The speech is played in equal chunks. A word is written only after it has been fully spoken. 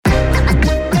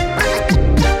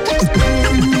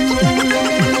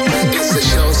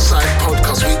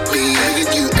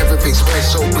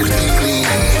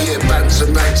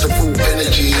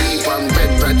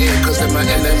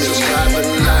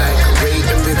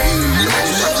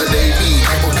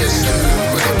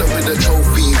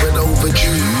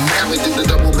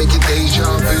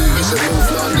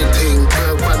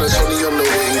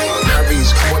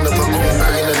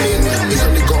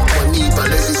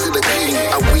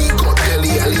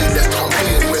They're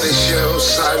competing with the shell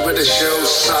side, with the shell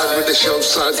side, with the shell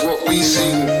side's what we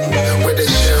sing. With the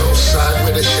shell side,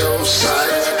 with the shell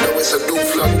side. No, it's a new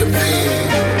flock to be.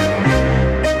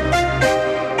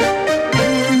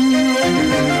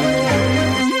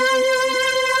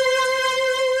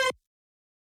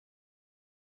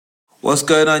 What's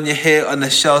going on? You're here on the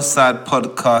Shell Side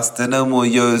podcast. There are no more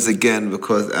yo's again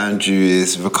because Andrew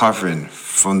is recovering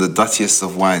from the dirtiest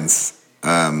of wines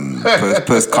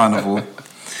post-carnival.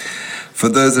 For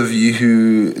those of you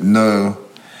who know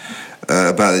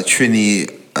about the Trini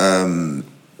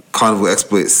carnival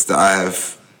exploits that I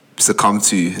have succumbed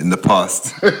to in the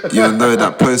past, you'll know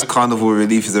that post-carnival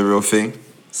relief is a real thing.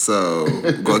 So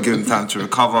we've got to give him time to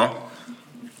recover.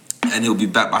 And he'll be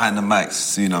back behind the mics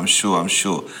soon, I'm sure.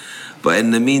 But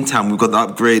in the meantime, we've got the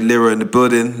upgrade Lero in the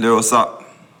building. Lero, what's up?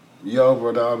 Yo,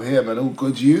 brother, I'm here, man. All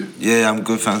good, you? Yeah, I'm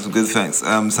good, thanks.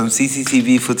 Some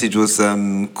CCTV footage was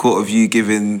caught of you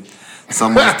giving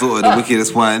someone's daughter the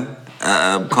wickedest wine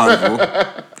at Carnival.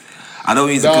 I don't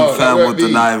need to confirm or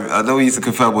deny. I don't need to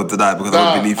confirm or deny because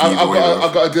I don't believe you.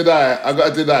 I've got to deny.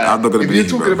 I'm not going to believe you. If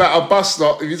you're talking about a bus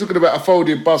stop, if you're talking about a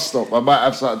folding bus stop, I might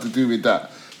have something to do with that.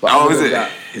 But is it? Yeah.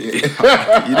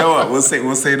 You know what? We'll say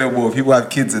no more. People have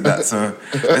kids and that, so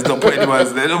let's not put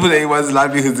anyone's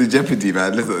livelihoods in jeopardy,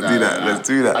 man. Let's not do that. Let's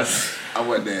do that. I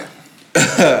went there.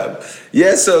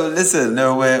 Yeah. So listen,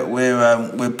 no,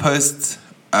 we're post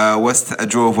a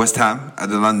draw of West Ham at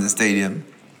the London Stadium.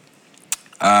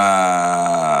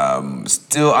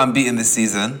 Still unbeaten this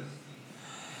season.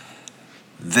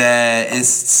 There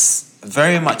is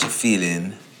very much a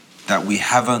feeling that we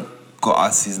haven't got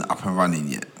our season up and running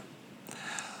yet.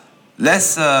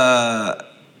 Let's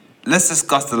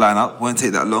discuss the lineup. Won't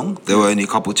take that long. There were only a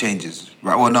couple changes,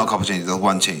 right? Well, not a couple changes. There was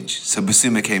one change. So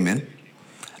Basuma came in.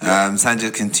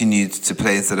 Sanchez continued to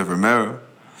play instead of Romero.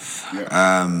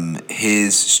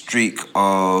 His streak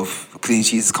of clean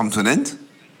sheets has come to an end.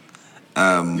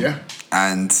 And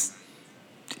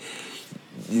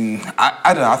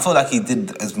I don't know. I felt like he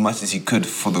did as much as he could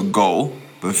for the goal,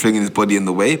 but flinging his body in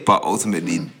the way. But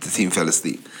ultimately, the team fell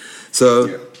asleep.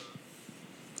 So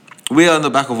we are on the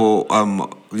back of all.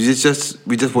 We just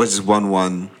watched this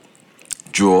 1-1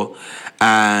 draw,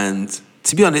 and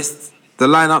to be honest, the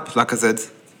lineup, like I said,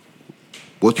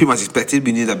 was pretty much expected.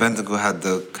 We knew that Bentancur had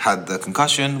the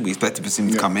concussion. We expected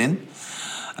Basuma to come in.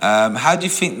 How do you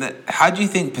think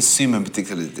Basuma in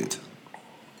particular did?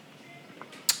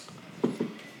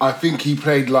 I think he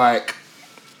played like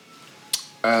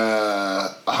a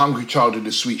hungry child in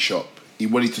a sweet shop. He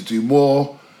wanted to do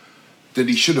more than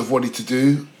he should have wanted to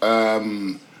do.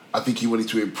 I think he wanted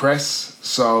to impress,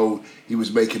 so he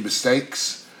was making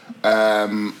mistakes.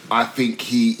 I think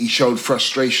he showed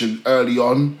frustration early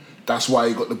on. That's why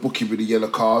he got the booking with the yellow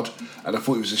card, and I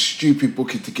thought it was a stupid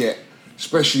booking to get,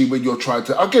 especially when you're trying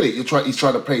to. I get it. He's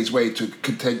trying to play his way to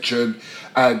contention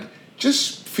and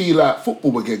just feel like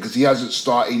football again because he hasn't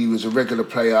started. He was a regular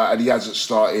player and he hasn't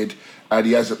started and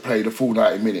he hasn't played a full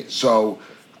 90 minutes. So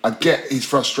I get his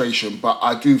frustration, but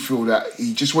I do feel that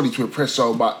he just wanted to impress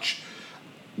so much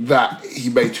that he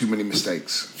made too many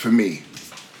mistakes for me.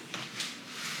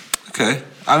 Okay.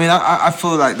 I mean, I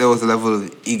feel like there was a level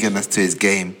of eagerness to his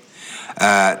game.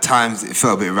 At times it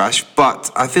felt a bit rash, but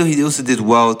I feel he also did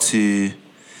well to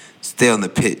stay on the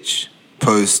pitch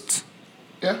post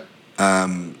the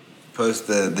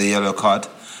yellow card,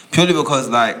 purely because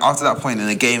like after that point in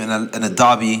a game in a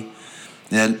derby,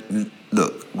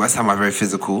 look, West Ham are very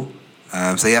physical,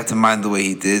 so he had to mind the way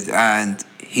he did, and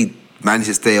he managed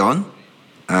to stay on,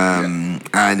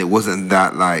 and it wasn't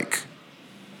that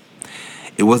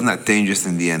dangerous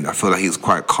in the end. I feel like he was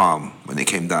quite calm when it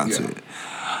came down to it.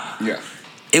 Yeah.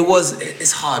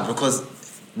 It's hard because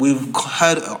we've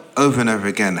heard over and over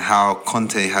again how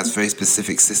Conte has very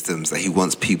specific systems that he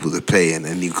wants people to play in,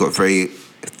 and he's got very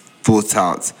thought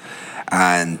out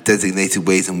and designated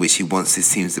ways in which he wants his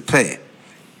teams to play.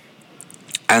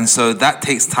 And so that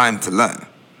takes time to learn.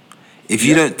 If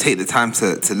you don't take the time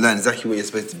to learn exactly what you're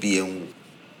supposed to be and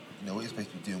what you're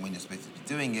supposed to be doing when you're supposed to be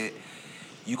doing it,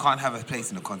 you can't have a place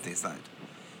in the Conte side.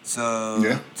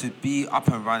 So to be up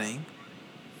and running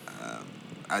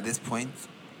at this point,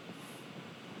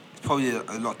 it's probably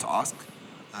a lot to ask.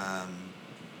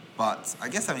 But I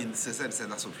guess, said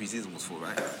that's what pre-season was for,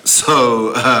 right?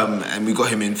 So, and we got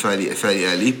him in fairly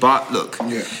early. But look,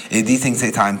 these things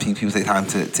take time. People take time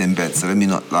to embed. So let me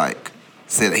not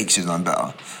say that he should have done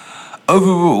better.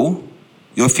 Overall,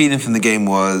 your feeling from the game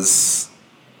was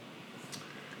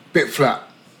bit flat.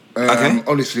 Okay.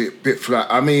 Honestly, a bit flat.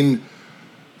 I mean,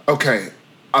 okay,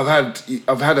 I've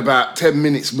had about 10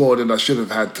 minutes more than I should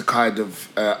have had to kind of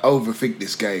overthink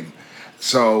this game.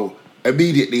 So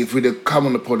immediately, if we'd have come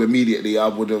on the pod immediately, I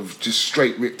would have just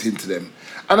straight ripped into them.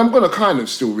 And I'm going to kind of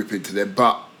still rip into them,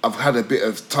 but I've had a bit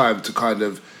of time to kind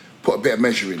of put a bit of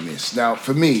measure in this. Now,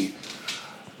 for me,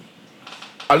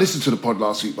 I listened to the pod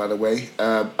last week, by the way.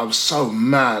 I was so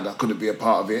mad I couldn't be a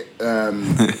part of it.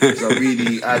 Because I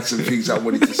really had some things I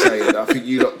wanted to say, and I think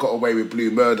you lot got away with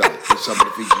blue murder with some of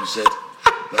the things you said.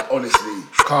 But honestly,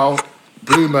 Carl,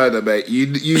 blue murder, mate. You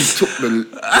took the...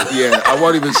 Yeah, I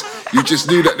won't even... You just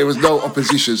knew that there was no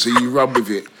opposition, so you run with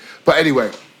it. But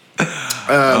anyway...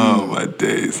 oh my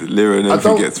days. Lero never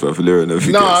forgets, bro. Lero never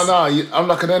forgets. No, I'm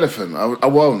like an elephant. I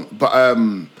won't. But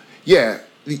yeah,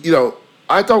 you know,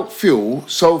 I don't feel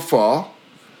so far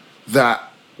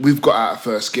that we've got out of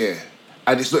first gear.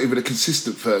 And it's not even a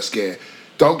consistent first gear.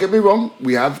 Don't get me wrong,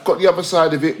 we have got the other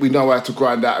side of it. We know how to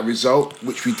grind out a result,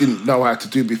 which we didn't know how to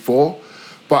do before.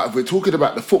 But if we're talking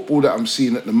about the football that I'm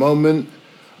seeing at the moment,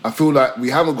 I feel like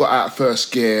we haven't got out of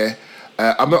first gear.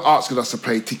 I'm not asking us to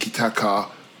play tiki-taka,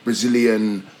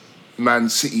 Brazilian Man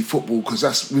City football,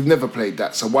 because we've never played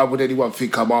that. So why would anyone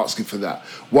think I'm asking for that?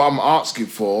 What I'm asking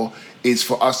for is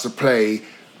for us to play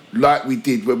like we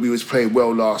did when we was playing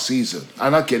well last season.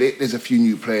 And I get it, there's a few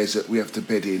new players that we have to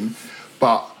bed in,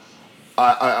 but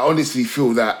I honestly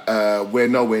feel that we're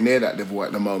nowhere near that level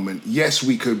at the moment. Yes,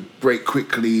 we could break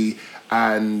quickly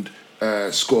and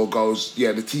score goals.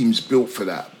 Yeah, the team's built for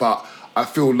that. But I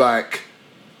feel like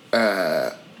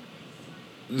the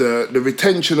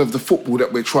retention of the football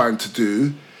that we're trying to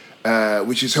do,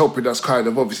 which is helping us kind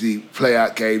of obviously play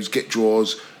out games, get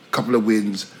draws, a couple of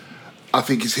wins, I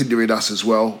think is hindering us as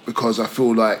well, because I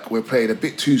feel like we're playing a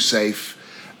bit too safe,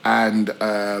 and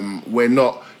we're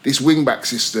not... This wing-back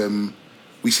system,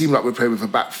 we seem like we're playing with a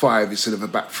back five instead of a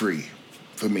back three,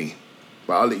 for me.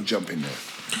 But I'll let you jump in there.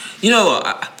 You know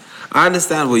what? I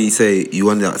understand what you say. You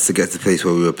wanted us to get to the place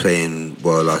where we were playing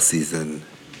well last season.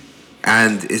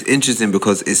 And it's interesting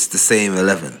because it's the same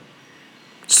 11.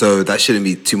 So that shouldn't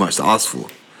be too much to ask for.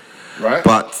 Right.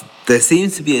 But there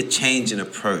seems to be a change in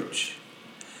approach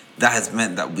that has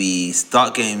meant that we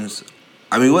start games...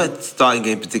 I mean, we weren't starting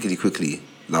games particularly quickly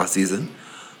last season,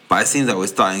 but it seems that we're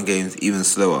starting games even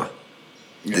slower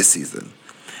this season.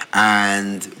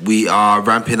 And we are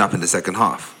ramping up in the second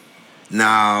half.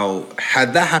 Now,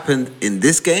 had that happened in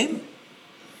this game,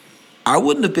 I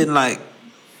wouldn't have been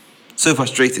so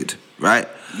frustrated, right?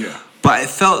 Yeah. But it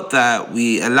felt that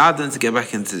we allowed them to get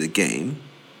back into the game,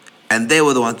 and they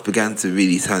were the ones who began to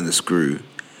really turn the screw,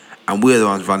 and we were the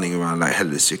ones running around like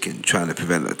headless chicken, trying to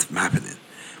prevent that from happening.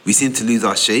 We seemed to lose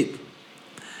our shape,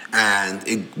 and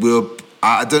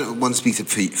I don't want to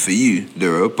speak for you,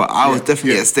 Lero, but I was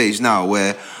definitely at a stage now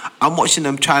where I'm watching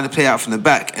them trying to play out from the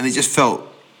back, and it just felt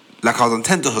like I was on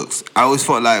tenterhooks. I always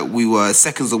felt like we were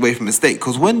seconds away from a mistake,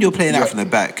 because when you're playing out from the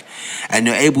back and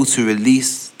you're able to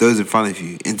release those in front of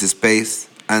you into space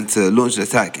and to launch an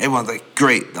attack, everyone's like,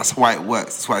 great, that's why it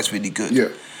works, that's why it's really good. Yeah.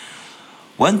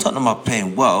 When Tottenham are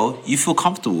playing well, you feel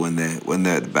comfortable when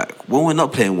they're at the back. When we're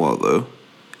not playing well, though,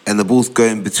 and the ball's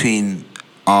going between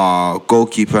our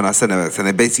goalkeeper and our centre-backs, and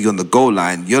they're basically on the goal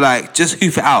line, you're like, just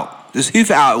hoof it out. Just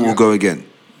hoof it out and we'll go again.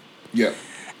 Yeah.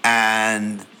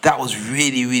 And that was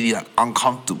really, really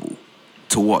uncomfortable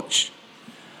to watch.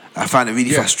 I found it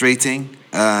really frustrating.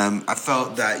 I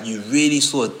felt that you really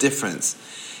saw a difference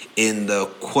in the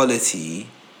quality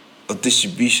of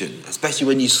distribution, especially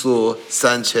when you saw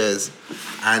Sanchez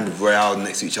and Real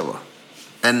next to each other.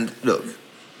 And look,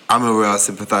 I'm a Real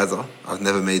sympathiser. I've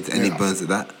never made any bones of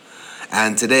that.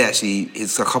 And today, actually,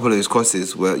 a couple of his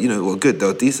crosses were good. They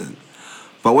were decent.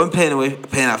 But when playing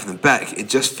out from the back, it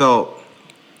just felt...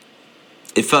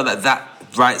 It felt like that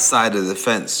right side of the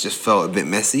fence just felt a bit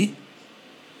messy.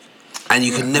 And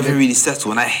you could never really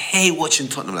settle. And I hate watching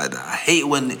Tottenham like that. I hate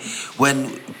when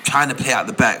trying to play out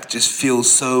the back just feels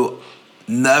so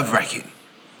nerve-wracking.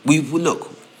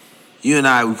 Look, you and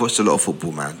I, we've watched a lot of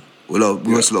football, man. We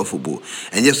watched a lot of football.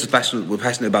 And yes, we're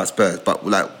passionate about Spurs, but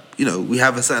we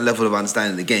have a certain level of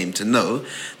understanding of the game to know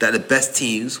that the best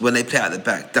teams, when they play out the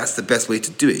back, that's the best way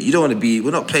to do it. You don't want to be...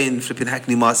 We're not playing flipping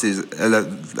Hackney Marseille's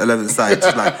 11th side,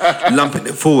 just lumping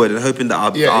it forward and hoping that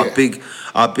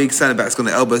our big centre-back's going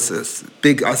to elbow us.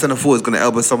 Our centre-forward's going to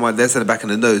elbow someone, their centre-back in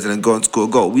the nose and then go and score a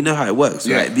goal. We know how it works,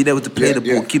 right? Being able to play the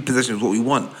ball, keep possession is what we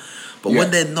want. But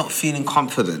when they're not feeling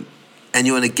confident and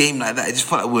you're in a game like that, it just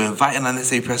felt like we were inviting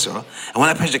unnecessary pressure. And when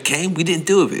that pressure came, we didn't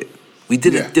deal with it. We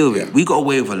didn't deal with it. We got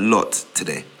away with a lot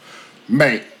today.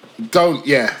 Mate, don't,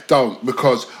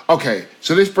 because, okay,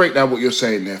 so let's break down what you're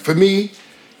saying there. For me,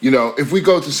 if we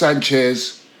go to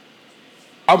Sanchez,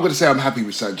 I'm going to say I'm happy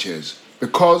with Sanchez,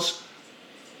 because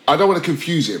I don't want to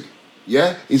confuse him,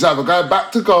 yeah? He's either going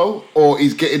back to goal, or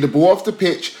he's getting the ball off the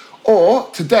pitch, Or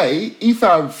today, he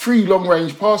found 3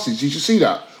 long-range passes. Did you see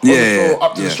that? On the floor,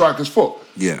 up to the striker's foot.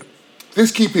 Yeah.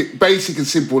 Let's keep it basic and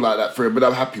simple like that for him, but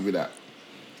I'm happy with that.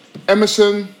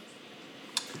 Emerson,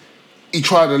 he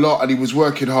tried a lot and he was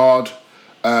working hard.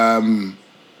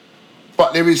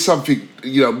 But there is something,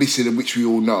 missing, in which we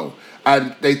all know.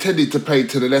 And they tended to play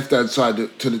to the left-hand side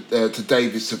to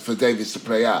Davis, for Davis to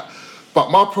play out. But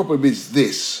my problem is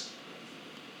this.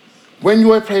 When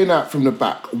you're playing out from the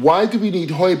back, why do we need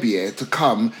Højbjerg to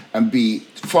come and be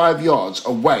 5 yards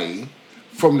away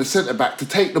from the centre-back to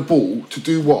take the ball to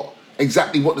do what?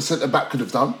 Exactly what the centre-back could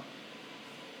have done? Do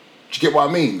you get what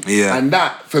I mean? Yeah. And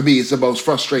that, for me, is the most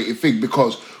frustrating thing,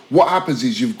 because what happens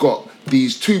is you've got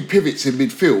these 2 pivots in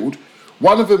midfield.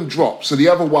 One of them drops, so the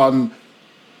other one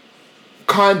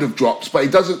kind of drops, but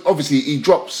it doesn't. Obviously, he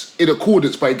drops in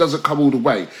accordance, but it doesn't come all the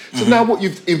way. So now what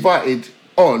you've invited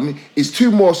on is 2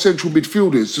 more central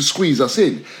midfielders to squeeze us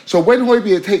in. So when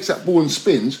Højbjerg takes that ball and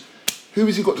spins, who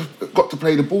has he got to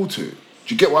play the ball to? Do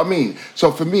you get what I mean?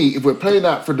 So for me, if we're playing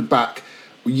out from the back,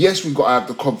 yes, we've got to have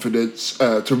the confidence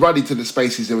to run into the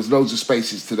spaces. There was loads of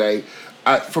spaces today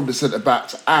from the centre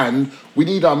backs, and we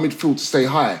need our midfield to stay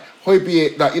high.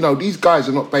 Højbjerg, these guys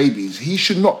are not babies. He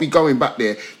should not be going back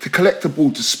there to collect a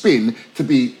ball, to spin, to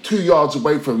be 2 yards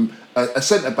away from a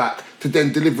centre back to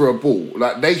then deliver a ball.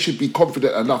 Like, they should be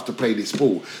confident enough to play this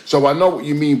ball. So I know what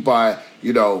you mean by,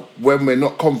 when we're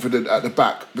not confident at the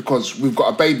back, because we've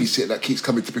got a babysitter that keeps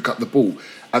coming to pick up the ball.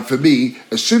 And for me,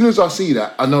 as soon as I see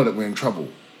that, I know that we're in trouble.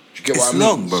 Do you get what I mean? It's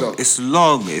long, bro. It's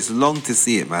long. It's long to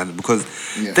see it, man. Because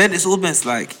then it's almost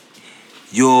like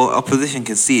your opposition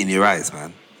can see it in your eyes,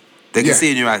 man. They can see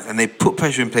it in your eyes, and they put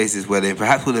pressure in places where they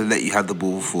perhaps would have let you have the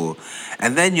ball before.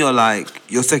 And then you're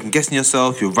second guessing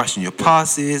yourself, you're rushing your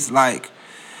passes. Look,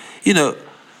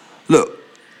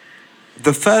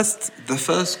 the first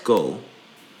goal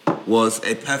was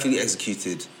a perfectly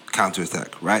executed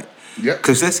counter-attack, right? Yeah.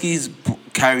 Kulusevski's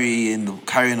carrying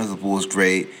of the ball was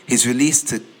great. His release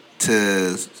to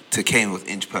Kane was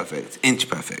inch perfect.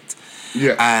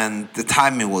 Yeah. And the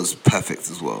timing was perfect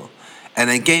as well. And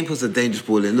then Game puts a dangerous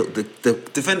ball in. Look, the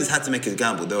defenders had to make a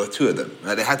gamble. There were 2 of them,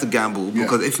 right? They had to gamble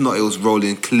because if not, it was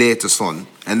rolling clear to Son,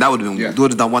 and that would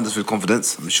have done wonders with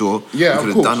confidence. I'm sure. Yeah, we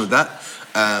could have done with that.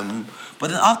 But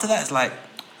then after that, it's like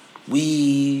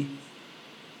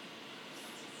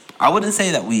I wouldn't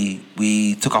say that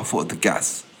we took our foot off the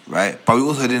gas, right? But we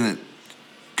also didn't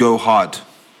go hard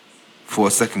for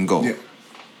a second goal. Yeah.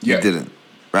 We didn't,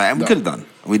 right? And we could have done.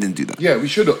 We didn't do that. Yeah, we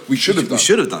should have. We should have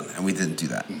done, and we didn't do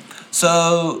that.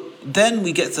 So then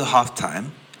we get to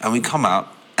half-time, and we come out,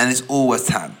 and it's all West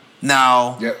Ham.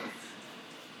 Now,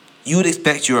 you would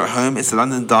expect you're at home. It's a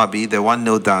London derby. They're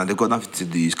 1-0 down. They've got nothing to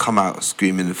lose. Come out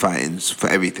screaming and fighting for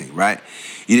everything, right?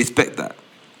 You'd expect that.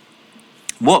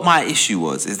 What my issue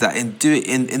was is that in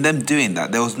them doing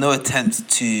that, there was no attempt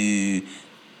to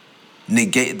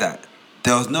negate that.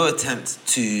 There was no attempt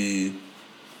to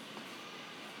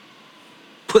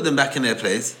put them back in their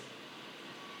place.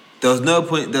 There was no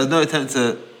attempt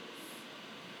to.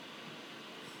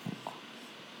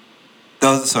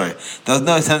 There was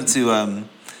no attempt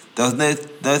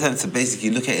to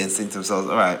basically look at it and think to themselves,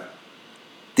 all right,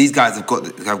 these guys have got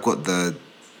the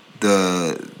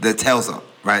tails up,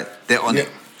 right? They're on it.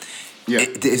 Yeah.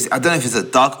 I don't know if it's a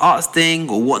dark arts thing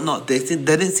or whatnot. There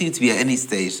didn't seem to be at any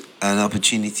stage an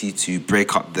opportunity to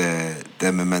break up their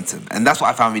momentum. And that's what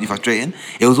I found really frustrating.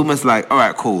 It was almost like, all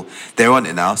right, cool, they're on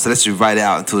it now, so let's just ride it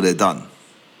out until they're done.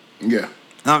 Yeah.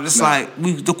 And I'm just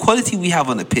the quality we have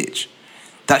on the pitch,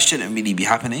 that shouldn't really be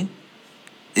happening.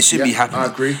 It should be happening. I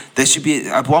agree. There should be,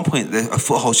 at one point, a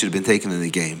foothold should have been taken in the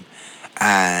game.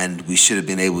 And we should have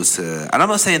been able to. And I'm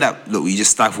not saying that, look, we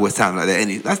just stifle West Ham.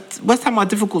 West Ham are a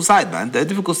difficult side, man. They're a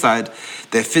difficult side.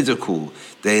 They're physical.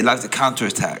 They like to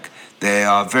counter-attack. They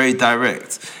are very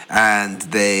direct. And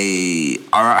they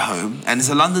are at home. And it's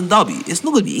a London derby. It's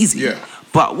not going to be easy. Yeah.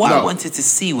 But what I wanted to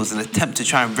see was an attempt to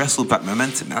try and wrestle back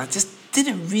momentum. And I just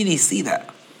didn't really see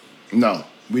that. No.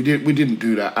 We didn't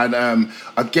do that, and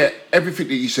I get everything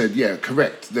that you said. Yeah,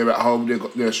 correct. They're at home.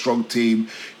 They're a strong team.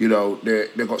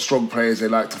 They've got strong players. They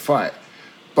like to fight.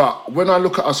 But when I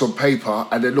look at us on paper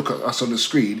and then look at us on the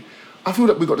screen, I feel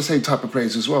that we've got the same type of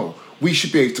players as well. We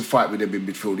should be able to fight with them in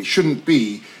midfield. It shouldn't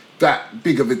be that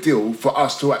big of a deal for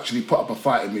us to actually put up a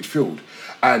fight in midfield.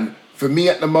 And for me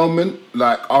at the moment,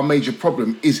 our major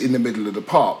problem is in the middle of the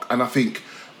park. And I think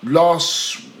the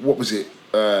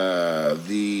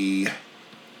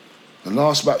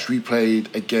last match we played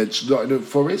against Nottingham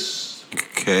Forest.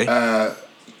 Okay.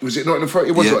 Was it Nottingham Forest?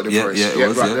 It was Nottingham Forest. Yeah, it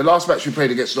was, right. Yeah. The last match we played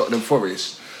against Nottingham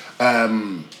Forest,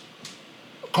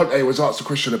 Conte was asked a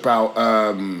question about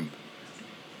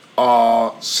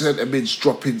our centre mids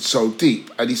dropping so deep,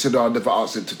 and he said, "Oh, I never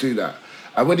asked them to do that."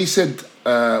 And when he said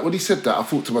that, I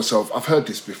thought to myself, I've heard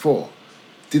this before.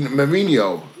 Didn't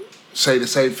Mourinho say the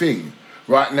same thing?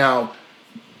 Right now,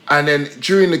 and then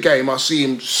during the game, I see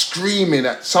him screaming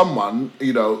at someone,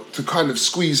 to kind of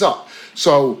squeeze up.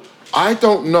 So I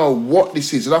don't know what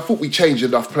this is, and I thought we changed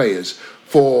enough players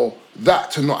for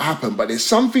that to not happen. But there's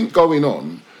something going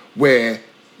on where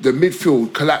the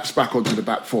midfield collapsed back onto the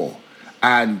back four,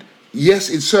 and yes,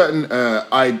 in certain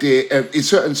in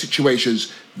certain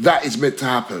situations, that is meant to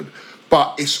happen,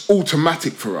 but it's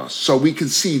automatic for us. So we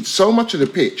concede so much of the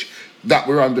pitch that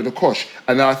we're under the cosh,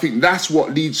 and I think that's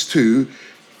what leads to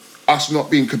us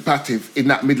not being combative in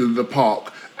that middle of the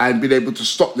park and being able to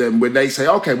stop them when they say,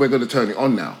 "Okay, we're going to turn it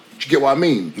on now." Do you get what I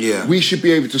mean? Yeah. We should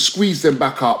be able to squeeze them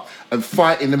back up and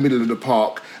fight in the middle of the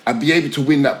park and be able to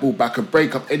win that ball back and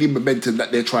break up any momentum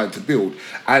that they're trying to build.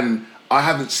 And I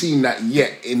haven't seen that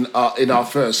yet in our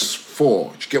first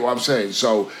four. Do you get what I'm saying?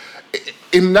 So,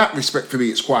 in that respect, for me,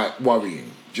 it's quite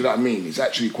worrying. Do you know what I mean? It's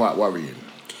actually quite worrying.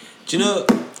 Do you know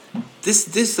this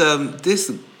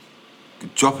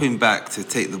dropping back to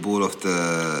take the ball off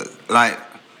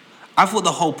I thought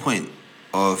the whole point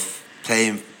of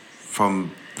playing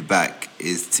from the back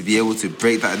is to be able to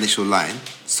break that initial line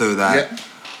so that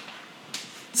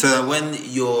when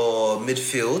your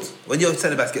midfield, when your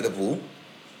centre backs get the ball,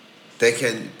 they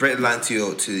can break the line to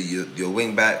your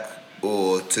wing back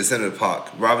or to the centre of the park,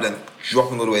 rather than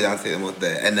dropping all the way down to take them off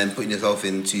there and then putting yourself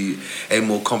into a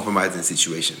more compromising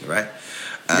situation, right?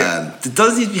 It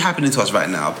doesn't seem to be happening to us right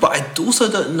now, but I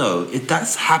also don't know if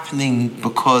that's happening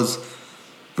because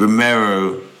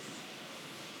Romero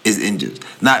is injured.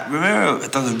 Now, Romero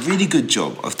does a really good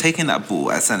job of taking that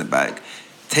ball at centre back,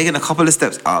 taking a couple of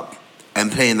steps up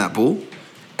and playing that ball.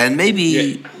 And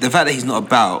maybe the fact that he's not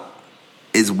about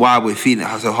is why we're feeling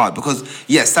it so hard. Because,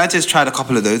 yes, Sanchez tried a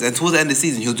couple of those, and towards the end of the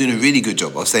season, he was doing a really good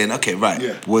job of saying, okay,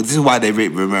 right, well, this is why they rate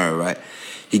Romero, right?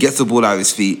 He gets the ball out of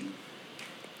his feet,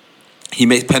 he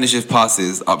makes penetrative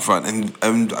passes up front,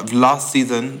 and last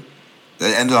season, at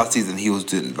the end of last season, he was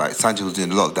doing, Sanchez was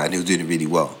doing a lot of that, and he was doing it really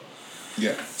well.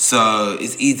 Yeah. So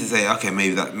it's easy to say, okay,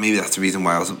 maybe that's the reason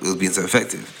why it was being so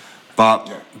effective.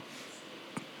 But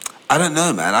I don't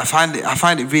know, man. I find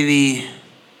it really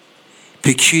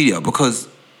peculiar because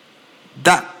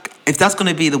if that's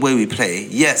going to be the way we play,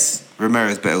 yes,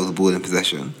 Romero's better with the ball in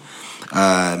possession.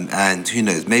 And who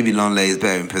knows, maybe Longley is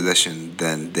better in possession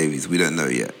than Davies. We don't know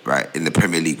yet, right? In the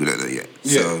Premier League, we don't know yet.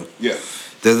 So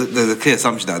there's a clear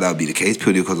assumption that would be the case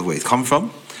purely because of where he's come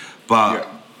from. But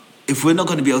if we're not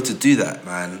going to be able to do that,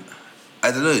 man,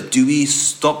 I don't know. Do we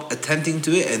stop attempting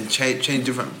to it and change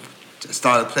different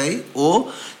style of play,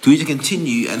 or do we just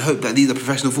continue and hope that these are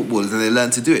professional footballers and they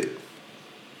learn to do it?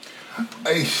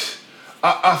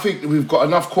 I think we've got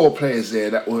enough core players there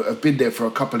that have been there for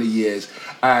a couple of years,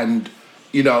 and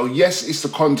yes, it's the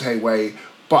Conte way,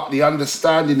 but the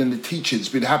understanding and the teaching's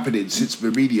been happening since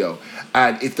Mourinho,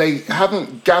 and if they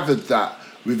haven't gathered that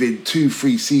within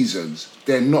 2-3 seasons,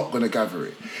 they're not going to gather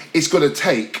it. It's going to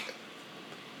take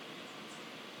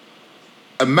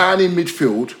a man in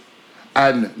midfield,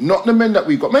 and not the men that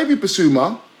we've got. Maybe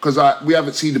Basuma, because we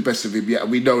haven't seen the best of him yet, and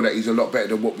we know that he's a lot better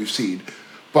than what we've seen.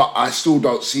 But I still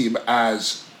don't see him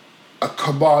as a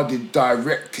commanding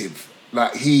directive.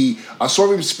 I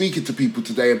saw him speaking to people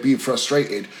today and being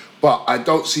frustrated, but I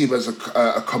don't see him as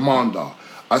a commander.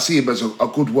 I see him as a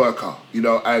good worker,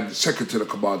 and second to the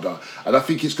commander. And I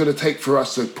think it's going to take for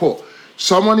us to put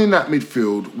someone in that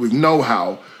midfield with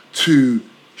know-how to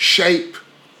shape,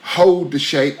 hold the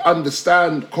shape,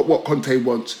 understand what Conte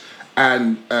wants,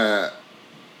 and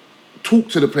talk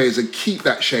to the players and keep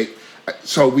that shape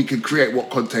so we can create what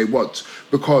Conte wants.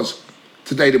 Because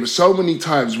today there were so many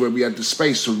times where we had the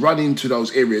space to run into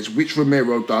those areas, which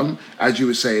Romero done, as you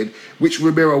were saying, which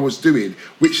Romero was doing,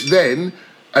 which then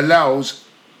allows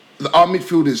our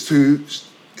midfielders to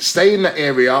stay in that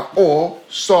area or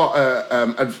start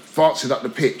advancing up the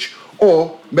pitch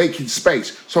or making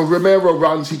space. So Romero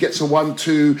runs, he gets a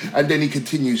 1-2, and then he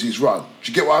continues his run.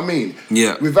 Do you get what I mean?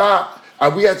 Yeah.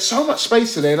 We had so much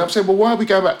space today, and I'm saying, well, why are we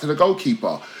going back to the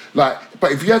goalkeeper? But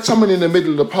if you had someone in the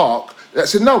middle of the park that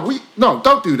said, no,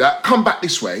 don't do that, come back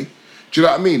this way. Do you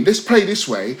know what I mean? Let's play this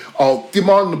way, or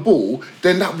demand the ball,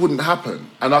 then that wouldn't happen.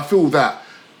 And I feel that,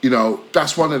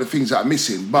 that's one of the things that I'm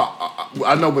missing. But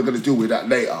I know we're going to deal with that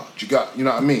later. Do you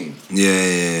know what I mean?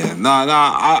 Yeah. No,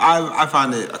 I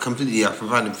find it completely, I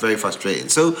find it very frustrating.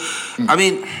 So, I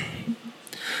mean,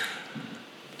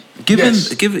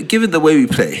 Given the way we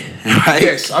play, right?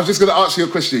 Yes, I was just going to ask you a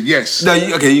question. Yes. No,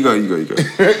 you go. No,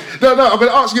 I'm going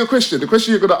to ask you a question. The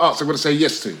question you're going to ask, I'm going to say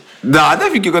yes to. No, I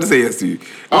don't think you're going to say yes to.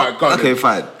 All right, go on. Okay,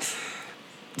 fine.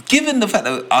 Given the fact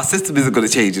that our system isn't going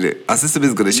to change, our system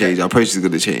isn't going to change, our approach is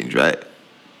going to change, right?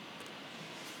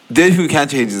 The only thing we can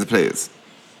change is the players.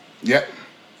 Yeah.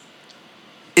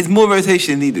 Is more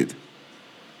rotation needed?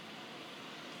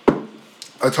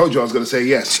 I told you I was going to say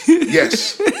yes.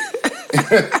 Yes.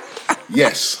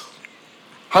 Yes.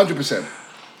 100%.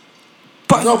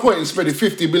 But There's no point in spending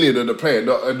 50 million on a player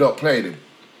and not playing him.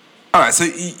 all right, so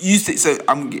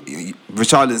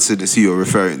Richarlison is who you're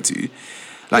referring to.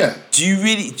 Like, Yeah. do you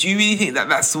really think that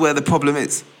that's where the problem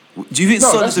is? Do you think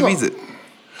Son is the reason?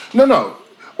 No.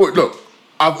 Well, look,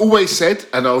 I've always said,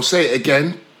 and I'll say it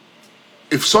again,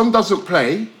 if Son doesn't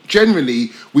play,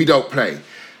 generally we don't play.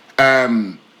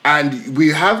 And we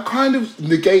have kind of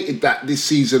negated that this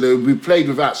season, and we played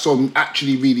without Son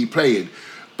actually really playing.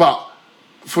 But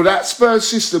for that Spurs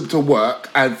system to work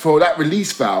and for that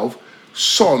release valve,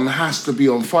 Son has to be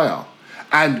on fire.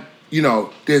 And, you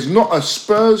know, there's not a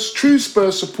true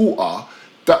Spurs supporter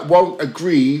that won't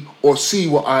agree or see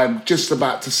what I'm just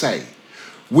about to say.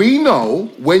 We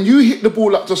know when you hit the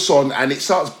ball up to Son and it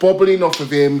starts bobbling off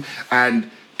of him and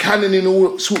cannon in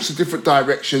all sorts of different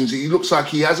directions, he looks like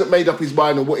he hasn't made up his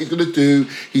mind on what he's going to do,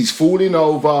 he's falling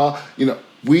over, you know,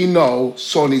 we know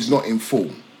Son is not in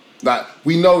form. Like,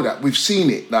 we know that, we've seen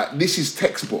it, like, this is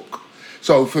textbook.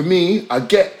 So for me, I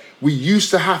get, we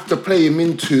used to have to play him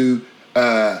into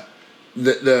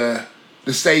the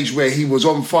stage where he was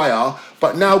on fire,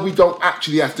 but now we don't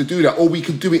actually have to do that, or we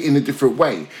can do it in a different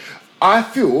way. I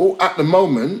feel at the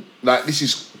moment, like, this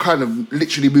is kind of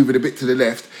literally moving a bit to the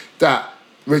left, that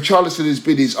Richarlison has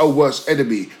been his own worst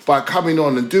enemy by coming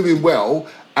on and doing well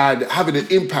and having an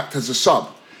impact as a sub.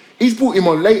 He's brought him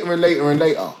on later and later and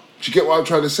later. Do you get what I'm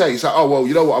trying to say? It's like, oh, well,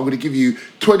 you know what, I'm going to give you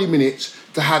 20 minutes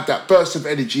to have that burst of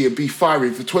energy and be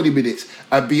firing for 20 minutes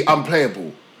and be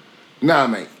unplayable. Nah,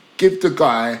 mate, give the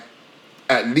guy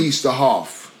at least a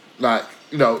half. Like,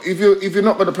 you know, if you're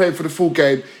not going to play him for the full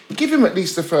game, give him at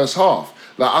least the first half.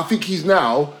 Like, I think he's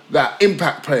now that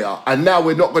impact player, and now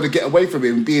we're not going to get away from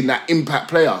him being that impact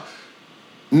player.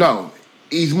 No,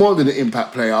 he's more than an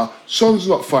impact player. Son's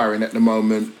not firing at the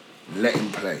moment. Let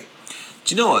him play.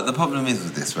 Do you know what the problem is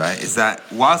with this, right? Is that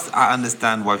whilst I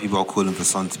understand why people are calling for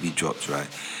Son to be dropped, right?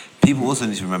 People also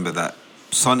need to remember that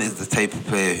Son is the type of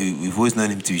player who we've always known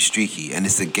him to be streaky, and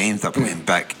it's the games that put him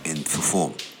back into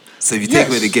form. So if you take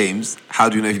away the games, how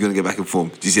do you know if you're going to get back in form?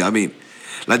 Do you see what I mean?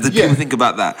 Like, the people think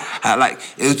about that.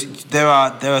 There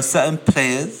are certain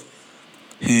players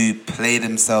who play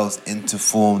themselves into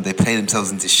form. They play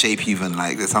themselves into shape. Even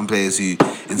like there's some players who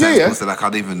in sports they're like, I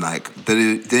don't even like.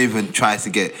 They don't even try to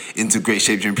get into great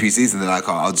shape during preseason. They're like,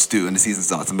 oh, I'll just do it when the season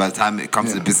starts. And by the time it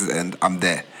comes to the business end, I'm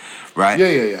there, right?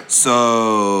 Yeah.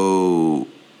 So,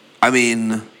 I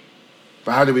mean,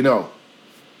 but how do we know?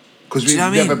 Because we've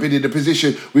never been in a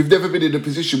position. We've never been in a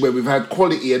position where we've had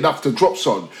quality enough to drop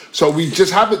Son. So we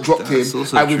just haven't dropped him,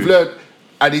 and we've learned.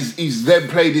 And he's then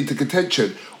played into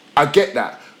contention. I get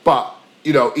that, but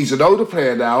you know, he's an older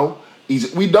player now.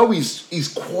 We know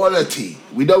he's quality.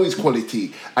 We know he's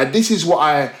quality, and this is what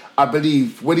I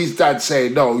believe when his dad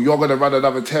saying, "No, you're going to run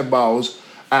another 10 miles,"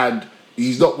 and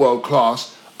he's not world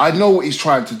class. I know what he's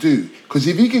trying to do, because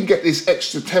if he can get this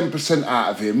extra 10% out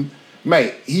of him,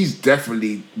 mate, he's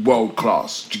definitely world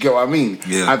class. Do you get what I mean?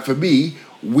 Yeah. And for me,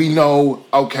 we know,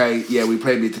 okay, yeah, we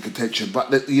played into contention,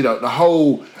 but the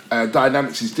whole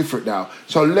dynamics is different now.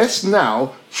 So let's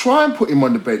now try and put him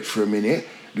on the bench for a minute.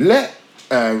 Let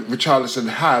Richarlison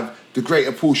have the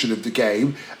greater portion of the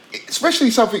game,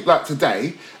 especially something like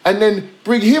today, and then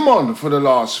bring him on for the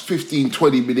last 15,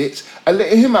 20 minutes and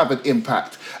let him have an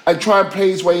impact and try and play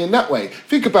his way in that way.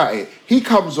 Think about it. He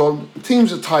comes on,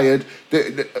 teams are tired,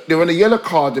 they're on a yellow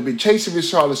card, they've been chasing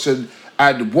Richarlison,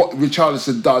 and what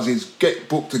Richarlison does is get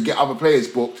booked and get other players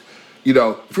booked, you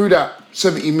know, through that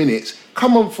 70 minutes,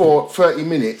 come on for 30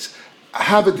 minutes,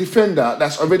 have a defender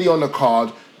that's already on the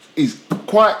card, is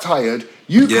quite tired,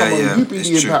 you come on, you be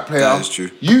the impact player, that is true.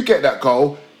 You get that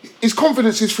goal, his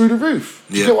confidence is through the roof.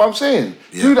 Do you get what I'm saying?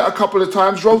 Yeah. Do that a couple of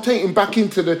times, rotating back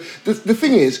into the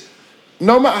thing is,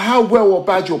 no matter how well or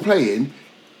bad you're playing,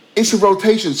 it's a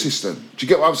rotation system. Do you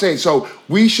get what I'm saying? So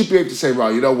we should be able to say,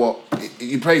 right, you know what?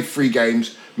 You played 3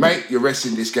 games, mate, you're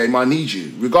resting this game, I need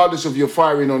you. Regardless of you're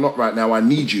firing or not right now, I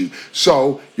need you.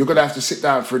 So you're going to have to sit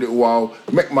down for a little while,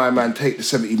 make my man take the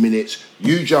 70 minutes,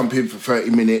 you jump in for 30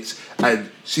 minutes and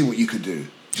see what you can do.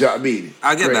 Do you know what I mean?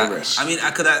 I get that. Rest. I mean, I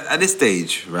could at this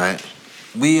stage, right?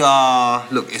 We are.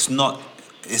 Look, it's not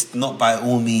by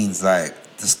all means like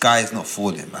the sky is not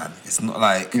falling, man. It's not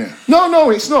like No,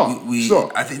 it's not. It's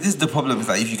not. I think this is the problem. Is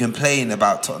like if you complain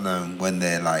about Tottenham when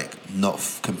they're like not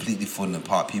completely falling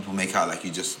apart, people make out like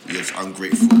you're just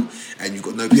ungrateful and you've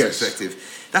got no perspective.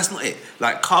 That's not it.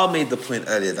 Like Carl made the point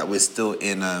earlier that we're still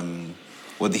in.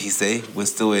 What did he say? We're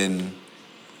still in.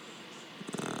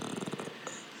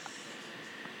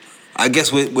 I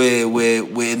guess we're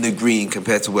in the green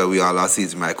compared to where we are last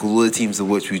season, right? Because all the teams in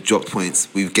which we've dropped points,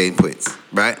 we've gained points,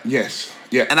 right? Yes.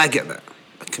 Yeah. And I get that.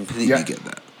 I completely get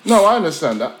that. No, I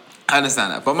understand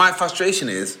that. But my frustration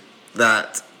is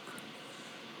that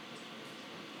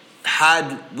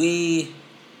had we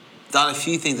done a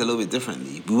few things a little bit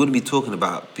differently, we wouldn't be talking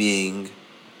about being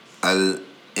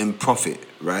in profit,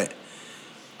 right?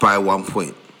 By 1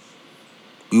 point.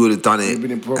 We would have done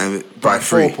it by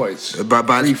 3 points. By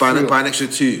an extra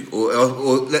 2.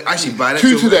 Or actually, by an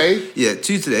extra 2 today. Yeah,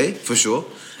 2 today, for sure.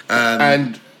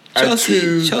 And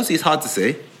Chelsea's hard to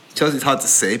say. Because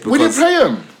we didn't play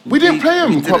them. We didn't play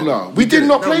them, Kwab'na. We did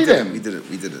not play them. We didn't.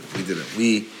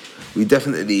 We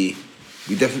definitely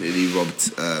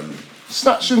robbed.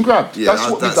 Snatched and grabbed. Yeah, that's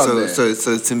what we done there.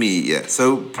 So to me, yeah.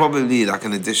 So probably like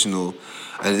an additional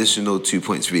 2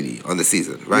 points really on the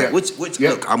season, right? Yeah. Which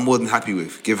look, I'm more than happy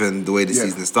with, given the way the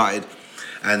season started,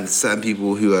 and certain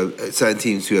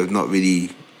teams who have not really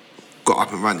got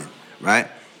up and running, right?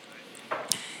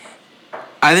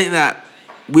 I think that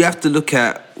we have to look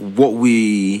at what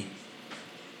we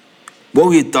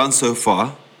have done so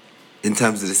far in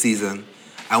terms of the season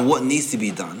and what needs to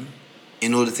be done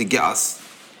in order to get us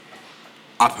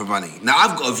up and running. Now,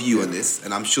 I've got a view on this,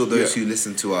 and I'm sure those who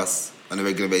listen to us on a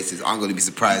regular basis aren't going to be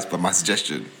surprised by my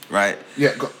suggestion, right?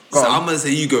 Yeah, go so on. I'm going to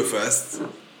say you go first.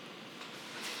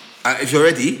 If you're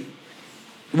ready.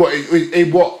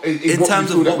 In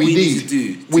terms of what we need to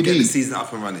do to get the season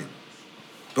up and running.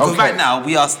 Because right now,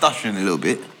 we are stuttering a little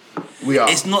bit. We are.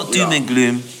 It's not doom and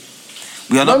gloom.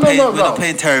 We are not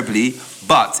playing terribly,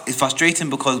 but it's frustrating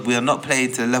because we are not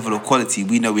playing to the level of quality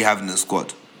we know we have in the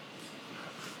squad.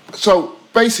 So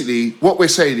basically, what we're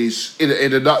saying is, in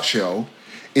a nutshell,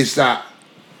 is that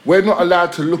we're not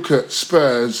allowed to look at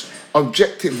Spurs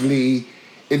objectively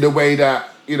in the way that,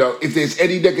 you know, if there's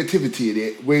any negativity in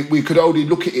it, we could only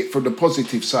look at it from the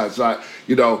positive sides. Like,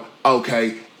 you know,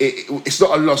 okay, it's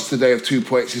not a loss today of 2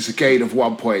 points, it's a gain of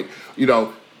 1 point. You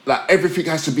know, like everything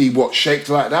has to be shaped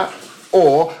like that.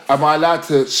 Or am I allowed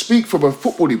to speak from a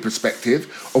footballing perspective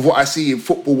of what I see in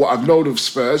football, what I've known of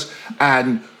Spurs,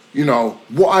 and, you know,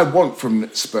 what I want from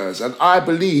Spurs? And I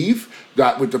believe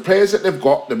that with the players that they've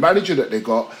got, the manager that they've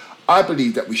got, I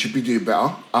believe that we should be doing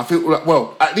better. I feel like,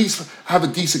 well, at least have a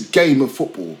decent game of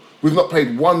football. We've not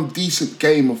played one decent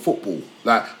game of football,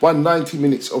 like 90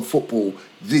 minutes of football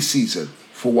this season,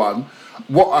 for one.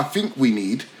 What I think we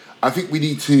need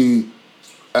to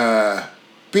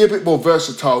be a bit more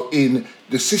versatile in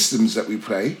the systems that we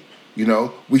play. You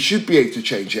know, we should be able to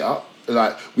change it up.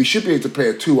 Like, we should be able to play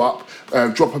a 2-up,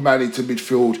 drop a man into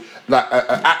midfield, like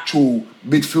an actual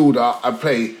midfielder, and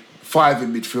play 5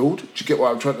 in midfield. Do you get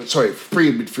what I'm trying to... Sorry, 3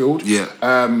 in midfield. Yeah.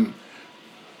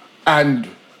 And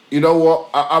you know what?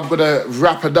 I'm going to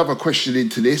wrap another question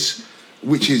into this,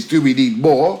 which is, do we need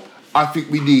more? I think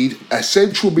we need a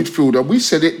central midfielder. We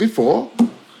said it before.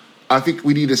 I think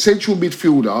we need a central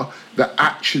midfielder that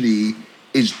actually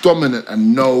is dominant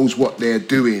and knows what they're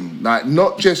doing. Like,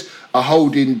 not just a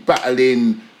holding,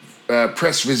 battling,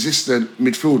 press-resistant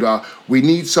midfielder. We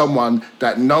need someone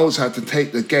that knows how to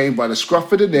take the game by the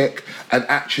scruff of the neck and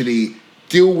actually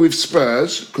deal with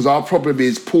Spurs, because our problem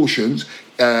is portions.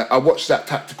 I watched that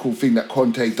tactical thing that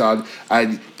Conte done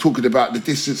and talking about the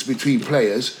distance between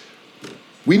players.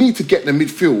 We need to get the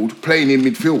midfield playing in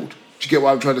midfield. Do you get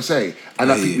what I'm trying to say?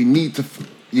 And I think we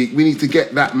need to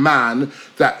get that man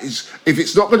that is, if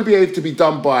it's not going to be able to be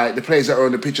done by the players that are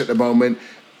on the pitch at the moment,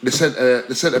 the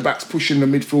centre backs pushing the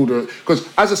midfielder. Because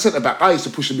as a centre back, I used to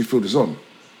push the midfielders on.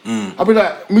 I'd be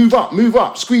like, move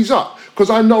up, squeeze up. Because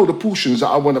I know the portions that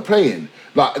I want to play in.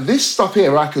 Like, this stuff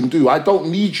here I can do. I don't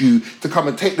need you to come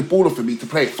and take the ball off of me to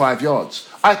play it 5 yards.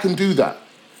 I can do that.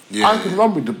 I can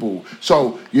run with the ball.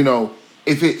 So, you know,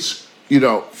 if it's, you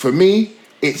know, for me,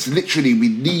 it's literally, we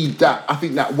need that. I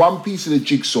think that one piece of the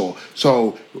jigsaw,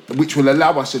 so which will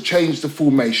allow us to change the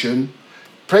formation,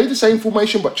 play the same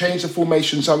formation, but change the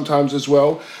formation sometimes as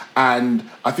well. And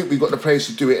I think we've got the players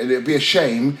to do it. And it'd be a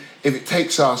shame if it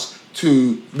takes us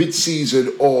to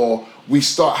mid-season or we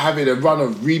start having a run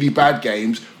of really bad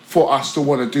games for us to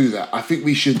want to do that. I think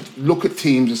we should look at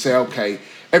teams and say, okay,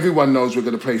 everyone knows we're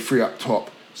going to play 3 up top,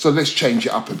 so let's change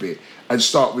it up a bit and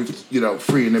start with, you know,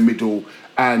 3 in the middle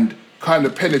and kind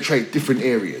of penetrate different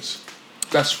areas.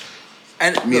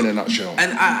 And in a nutshell.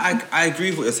 And I agree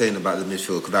with what you're saying about the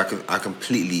midfield because I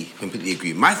completely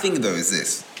agree. My thing though is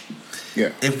this: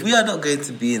 if we are not going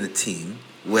to be in a team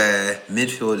where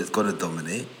midfield is going to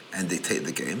dominate and dictate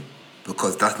the game,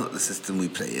 because that's not the system we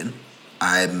play in,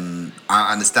 I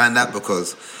understand that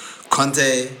because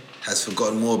Conte has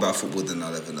forgotten more about football than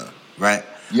I'll ever know, right?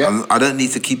 Yeah. I don't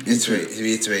need to keep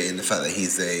reiterating the fact that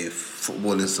he's a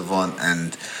footballing savant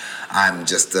and I'm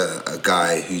just a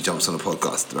guy who jumps on a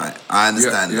podcast, right? I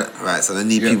understand that, right? So I don't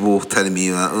need people telling me,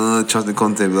 trusting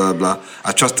Conte, blah, blah.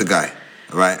 I trust the guy,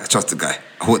 right? I trust the guy,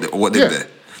 what they're there.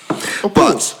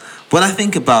 But when I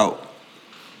think about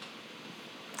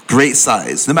great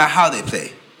sides, no matter how they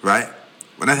play, right?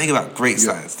 When I think about great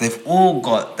sides, they've all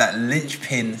got that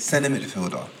linchpin centre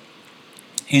midfielder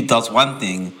who does one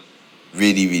thing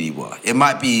really, really well. It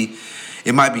might be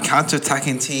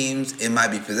counter-attacking teams. It might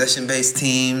be possession-based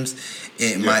teams.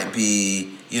 It might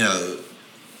be,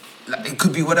 it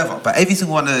could be whatever. But every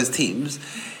single one of those teams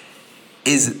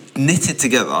is knitted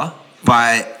together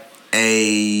by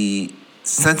a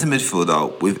centre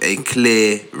midfielder with a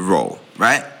clear role,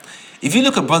 right? If you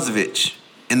look at Brozovic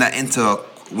in that Inter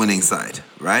winning side,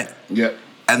 right? Yeah.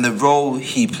 And the role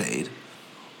he played,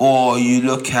 or you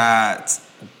look at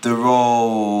the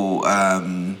role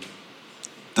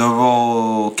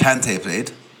Kante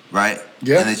played, right?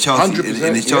 Yeah. In the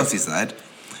Chelsea side,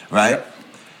 right? Yeah.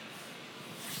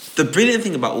 The brilliant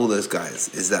thing about all those guys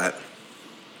is that,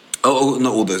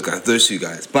 not all those guys, those two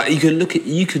guys, but you could look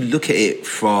at it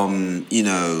from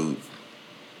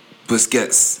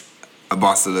Busquets at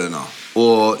Barcelona,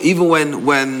 or even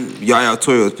when Yaya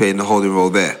Toure was playing the holding role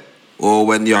there, or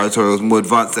when Yaya Toure was more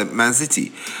advanced at Man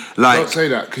City. Don't say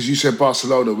that, because you said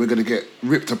Barcelona, we're going to get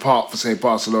ripped apart for saying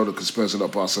Barcelona because Spurs are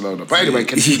not Barcelona. But anyway,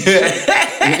 continue. No,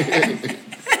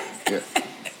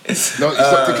 it's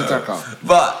not tiki-taka.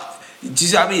 But, do you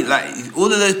see what I mean? Like,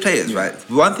 all of those players, right?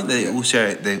 The one thing that they all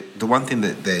share,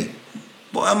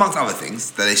 amongst other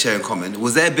things that they share in common,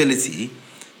 was their ability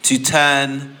to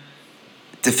turn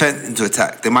defense into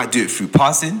attack. They might do it through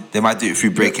passing, they might do it through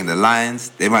breaking the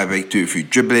lines, they might do it through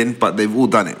dribbling, but they've all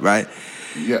done it, right?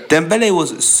 Yeah. Dembele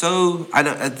was so...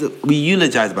 we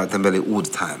eulogize about Dembele all the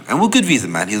time, and with good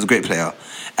reason, man. He was a great player,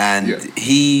 and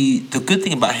the good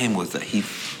thing about him was that he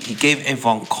gave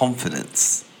everyone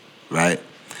confidence, right?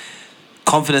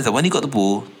 Confidence that when he got the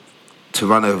ball, to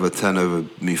run over, turn over,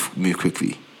 move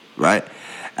quickly, right?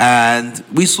 And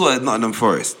we saw it at Nottingham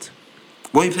Forest.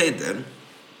 When we played them,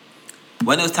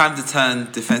 when it was time to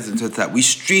turn defense into attack, we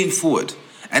streamed forward.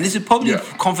 And this is probably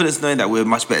confidence knowing that we're a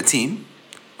much better team,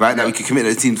 right? That we could commit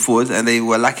those teams forward, and they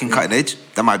were lacking cutting edge.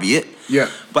 That might be it. Yeah.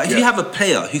 But if you have a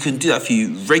player who can do that for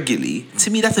you regularly,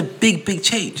 to me, that's a big, big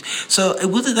change. So it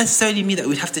wouldn't necessarily mean that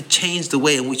we'd have to change the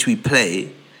way in which we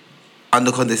play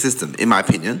under Conte's system, in my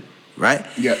opinion, right?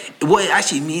 Yeah. What it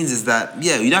actually means is that,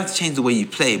 you don't have to change the way you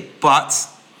play, but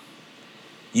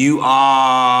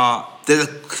there's a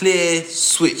clear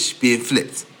switch being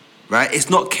flipped, right? It's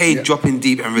not Cade dropping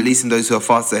deep and releasing those who are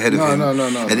faster ahead of him.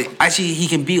 No. And actually, he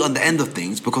can be on the end of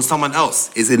things because someone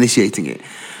else is initiating it.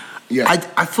 Yeah.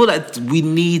 I feel like we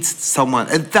need someone,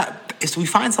 and if we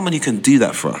find someone who can do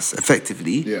that for us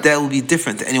effectively, that will be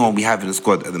different to anyone we have in the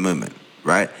squad at the moment,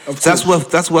 right? So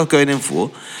that's worth going in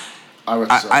for.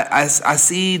 I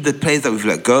see the players that we've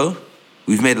let go.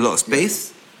 We've made a lot of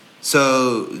space.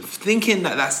 So thinking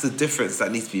that that's the difference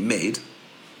that needs to be made,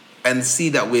 and see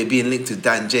that we're being linked to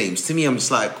Dan James, to me, I'm just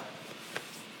like,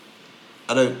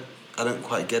 I don't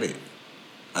quite get it.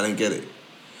 I don't get it.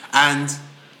 And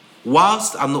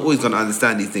whilst I'm not always going to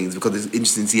understand these things, because it's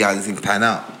interesting to see how these things pan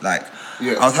out. Like,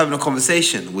 I was having a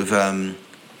conversation with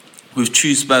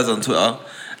True Spurs on Twitter,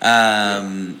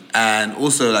 and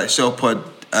also like Shellpod,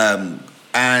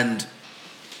 and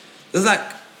it was like,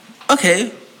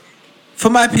 okay, for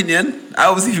my opinion, I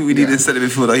obviously think we need a centre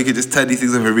midfielder. He could just turn these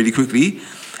things over really quickly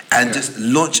and just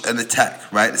launch an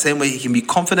attack, right? The same way he can be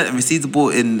confident and receive the ball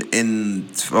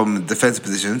from defensive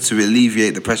positions to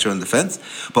alleviate the pressure on defence,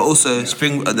 but also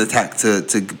spring an attack to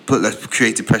put less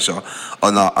creative pressure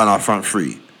on our front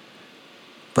three.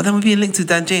 But then we're being linked to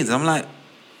Dan James. And I'm like,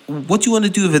 what do you want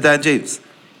to do with a Dan James?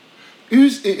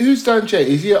 Who's Dan James?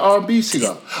 Is he an R&B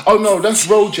singer? Oh no, that's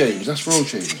Roll James.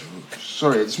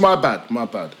 Sorry, it's my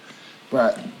bad.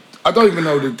 Right, I don't even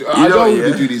know I don't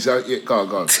even do these. Go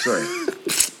on. Sorry.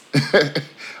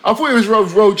 I thought it was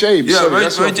Roll James. Yeah,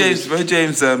 Roll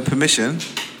James. Permission,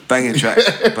 banging track.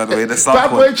 By the way, the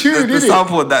sample. The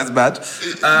sample that's bad.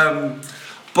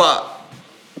 But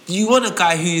you want a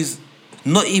guy who's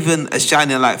not even a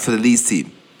shining light for the Leeds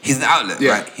team. He's an outlet,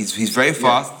 right? He's very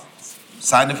fast.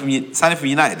 Signing from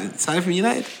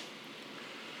United.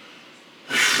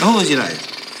 Who was United?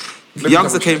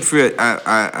 Youngster came through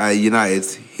at United.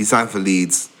 He signed for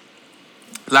Leeds.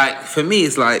 Like, for me,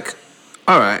 it's like,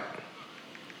 all right,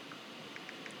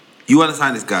 you want to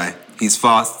sign this guy. He's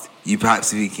fast. You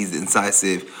perhaps think he's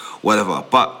incisive, whatever.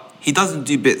 But he doesn't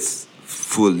do bits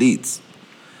for Leeds.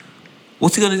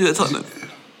 What's he going to do at Tottenham?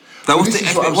 Like,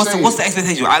 what's the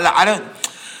expectation? I don't...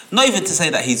 Not even to say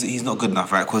that he's not good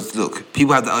enough, right? Because, look,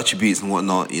 people have the attributes and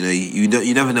whatnot. You know,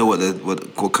 you never know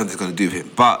what Conte's going to do with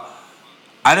him. But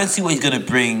I don't see what he's going to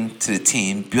bring to the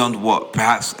team beyond what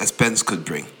perhaps Spence could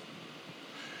bring.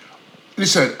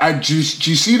 Listen, and do you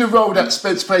see the role that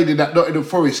Spence played in that Nottingham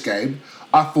Forest game?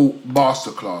 I thought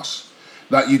masterclass.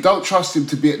 Like, you don't trust him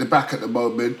to be at the back at the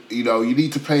moment. You know, you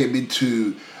need to play him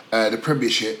into the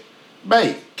Premiership.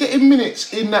 Mate, get him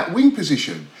minutes in that wing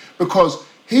position because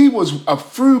he was a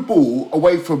through ball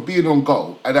away from being on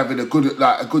goal and having a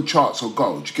good chance on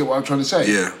goal. Do you get what I'm trying to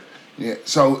say? Yeah. Yeah.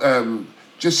 So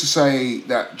just to say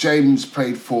that James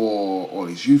played for,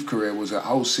 his youth career was at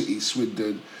Hull City,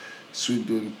 Swindon.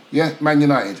 Yeah, Man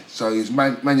United. So he's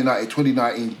Man United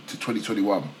 2019 to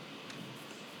 2021.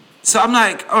 So I'm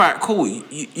like, all right, cool.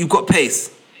 You've got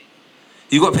pace.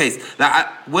 You've got pace. Like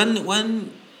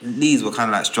when Leeds were kind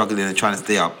of like struggling and trying to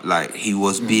stay up, like he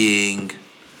was being.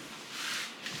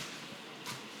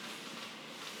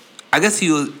 I guess he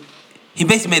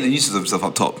basically made the use of himself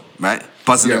up top, right?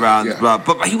 Buzzing around,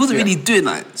 but he wasn't really doing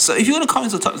that. So if you want to come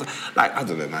into the top, like, I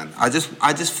don't know, man. I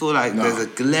just feel like there's a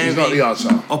glaring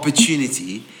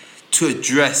opportunity to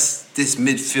address this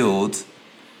midfield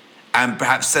and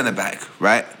perhaps centre back,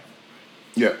 right?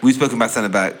 Yeah. We've spoken about centre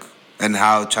back and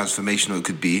how transformational it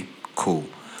could be. Cool.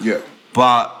 Yeah.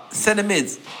 But centre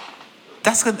mids,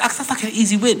 that's like an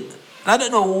easy win. And I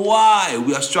don't know why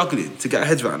we are struggling to get our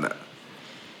heads around that.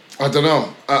 I don't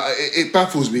know. It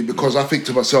baffles me because I think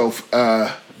to myself,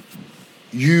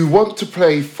 you want to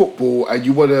play football and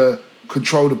you want to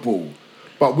control the ball,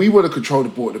 but we want to control the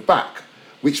ball at the back,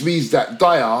 which means that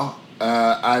Dyer,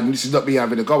 and this is not me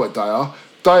having a go at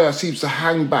Dyer seems to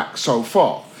hang back so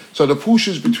far. So the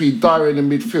pushes between Dyer and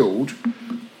the midfield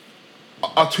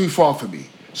are too far for me.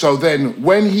 So then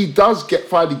when he does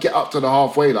finally get up to the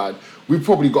halfway line, we've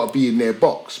probably got to be in their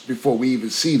box before we even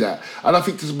see that. And I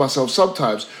think to myself,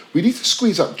 sometimes we need to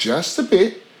squeeze up just a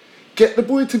bit, get the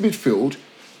ball into midfield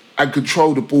and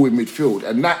control the ball in midfield.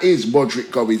 And that is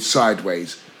Modric going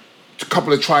sideways. A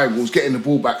couple of triangles, getting the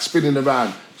ball back, spinning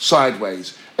around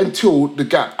sideways until the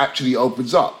gap actually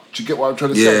opens up. Do you get what I'm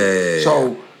trying to say?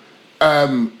 Yeah.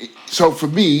 So for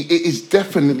me, it is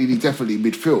definitely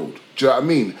midfield. Do you know what I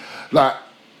mean? Like,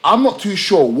 I'm not too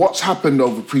sure what's happened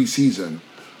over pre-season,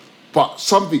 but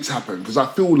something's happened because I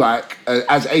feel like,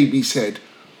 as AB said,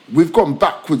 we've gone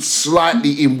backwards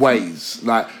slightly in ways.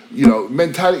 Like, you know,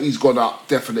 mentality's gone up,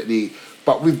 definitely,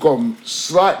 but we've gone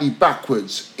slightly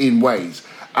backwards in ways.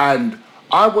 And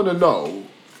I want to know,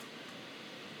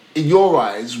 in your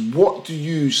eyes, what do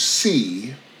you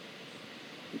see,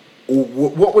 or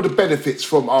what were the benefits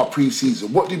from our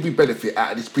pre-season? What did we benefit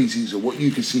out of this pre-season? What you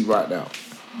can see right now?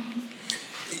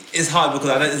 It's hard because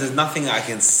there's nothing I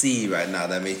can see right now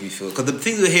that makes me feel... Because the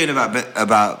things we're hearing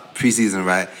about pre-season,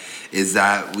 right, is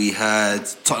that we heard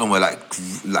Tottenham were like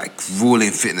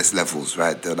ruling fitness levels,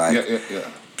 right? They're like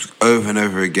over and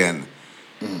over again.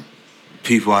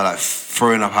 People are like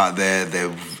throwing up out there.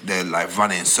 They're like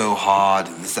running so hard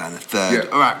and this, that, and the third.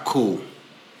 All right, cool.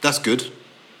 That's good.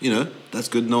 You know, that's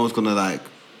good. No one's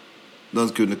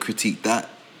gonna critique that.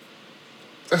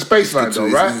 That's baseline, though,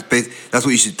 right? That's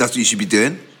what you should be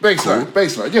doing.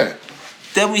 Baseline, yeah.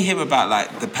 Then we hear about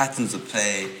like the patterns of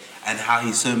play and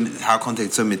how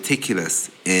Conte's so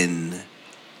meticulous in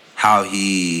how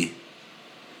he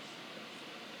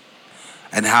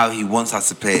wants us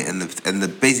to play and the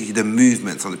basically the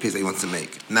movements on the pitch that he wants to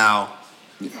make. Now,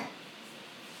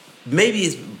 maybe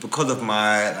it's because of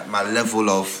my level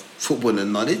of football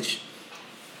and knowledge.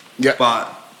 Yeah.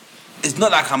 But it's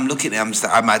not like I'm looking at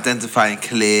I'm identifying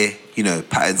clear,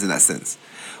 patterns in that sense.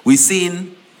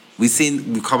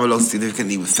 We've come along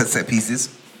significantly with set pieces.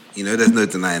 There's no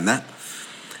denying that.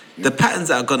 The patterns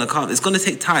that are going to come, it's going to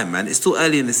take time, man. It's still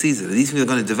early in the season. These things are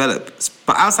going to develop.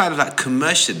 But outside of that,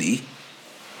 commercially,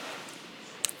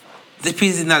 this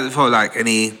piece is not for like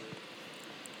anything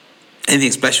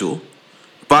special.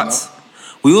 But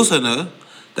we also know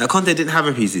that Conte didn't have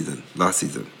a preseason last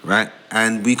season, right?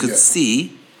 And we could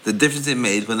see the difference it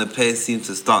made when the players seemed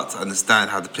to start to understand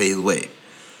how to play his way.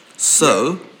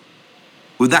 So,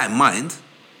 with that in mind,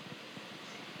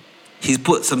 he's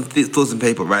put some thoughts on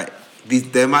paper, right?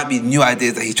 there might be new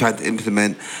ideas that he's trying to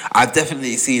implement. I've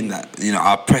definitely seen that,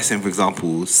 our pressing, for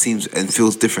example, seems and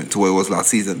feels different to what it was last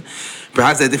season.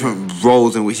 Perhaps there are different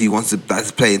roles in which he wants to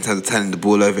play in terms of turning the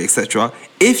ball over, etc.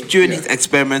 If during his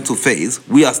experimental phase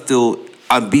we are still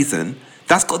unbeaten,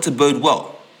 that's got to bode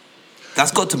well.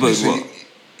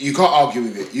 You can't argue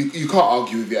with it. You can't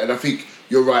argue with it, and I think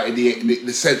you're right in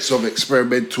the sense of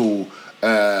experimental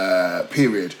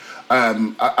period.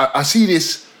 I see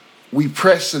this. We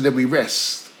press and then we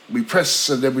rest. We press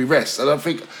and then we rest. And I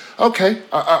think, okay,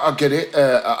 I get it.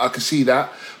 I can see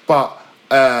that. But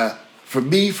for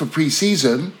me, for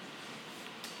pre-season,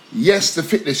 yes, the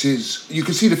fitness is... You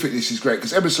can see the fitness is great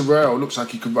because Emerson Royale looks like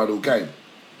he can run all game. Do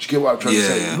you get what I'm trying to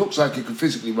say? Yeah. He looks like he can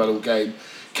physically run all game.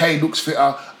 Kane looks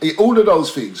fitter. All of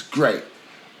those things, great.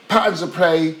 Patterns of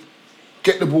play,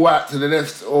 get the ball out to the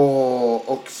left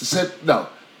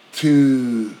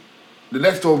to the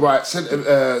left or right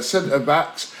centre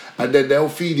backs, and then they'll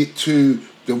feed it to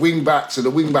the wing backs, and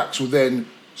the wing backs will then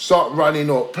start running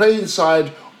or play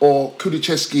inside, or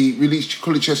release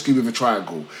Kulichevsky with a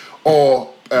triangle, or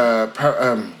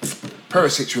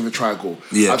Perisic with a triangle.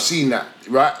 Yeah. I've seen that,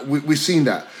 right? We've seen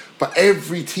that, but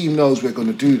every team knows we're going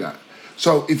to do that.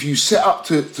 So if you set up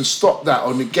to stop that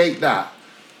or negate that,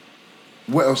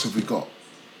 what else have we got?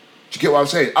 Do you get what I'm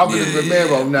saying? Other than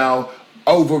Romero now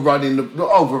overrunning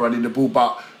the ball,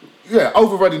 but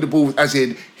overrunning the ball as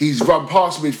in he's run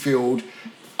past midfield,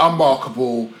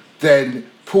 unmarkable, then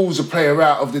pulls a player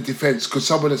out of the defence because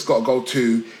someone that's got to go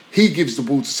to, he gives the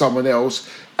ball to someone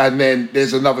else, and then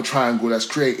there's another triangle that's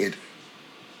created.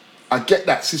 I get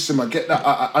that system, I get that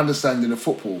understanding of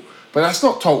football, but that's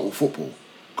not total football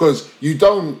because you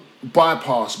don't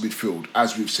bypass midfield,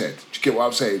 as we've said. Do you get what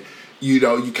I'm saying? You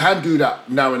can do that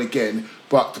now and again,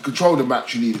 but to control the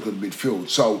match, you need a good midfield.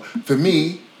 So for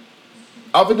me,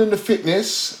 other than the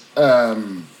fitness,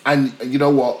 and you know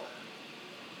what,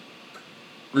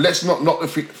 let's not knock the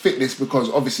fitness because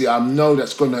obviously I know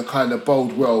that's going to kind of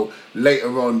bode well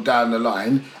later on down the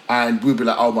line, and we'll be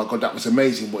like, oh my God, that was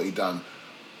amazing what he done.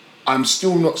 I'm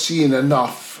still not seeing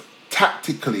enough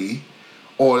tactically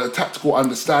or a tactical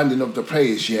understanding of the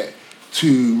players yet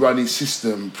to run his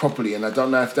system properly, and I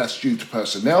don't know if that's due to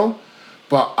personnel,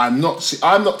 but I'm not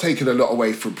taking a lot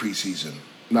away from pre-season.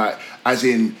 Like, as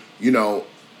in,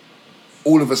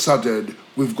 all of a sudden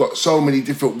we've got so many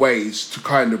different ways to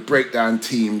kind of break down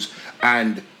teams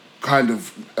and kind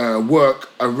of work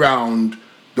around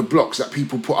the blocks that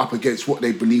people put up against what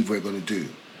they believe we're going to do.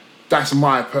 That's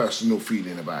my personal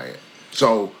feeling about it.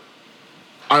 So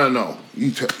I don't know.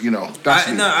 That's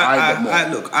me.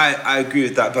 I agree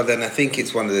with that, but then I think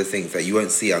it's one of the things that you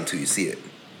won't see until you see it.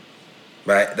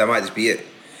 Right? That might just be it.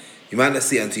 You might not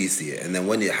see it until you see it, and then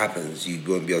when it happens, you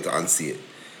won't be able to unsee it.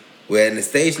 We're in a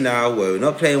stage now where we're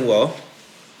not playing well.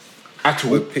 At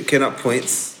all. We're picking up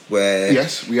points where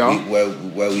yes, we are.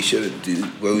 Where we shouldn't do,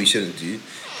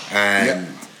 and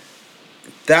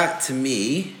that to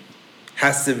me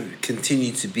has to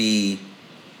continue to be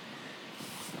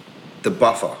the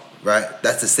buffer, right?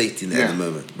 That's the safety net at the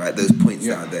moment, right? Those points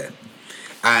that are there.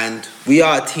 And we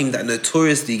are a team that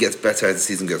notoriously gets better as the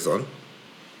season goes on.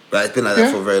 Right? It's been like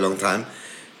that for a very long time.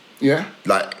 Yeah.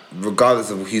 Like,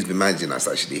 regardless of who's been managing us,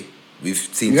 actually, we've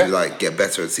seemed to get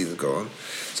better as the season goes on.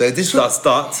 So if this is our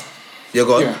start, you're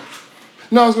gone. Yeah.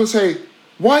 No, I was going to say,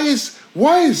 why is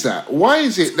that? Why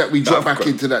is it that we drop back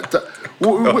into that?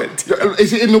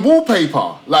 Is it in the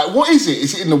wallpaper? Like, what is it?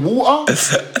 Is it in the water?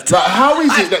 Like, how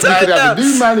is it that we could have a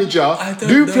new manager,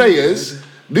 new players,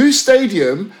 new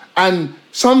stadium, and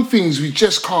some things we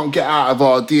just can't get out of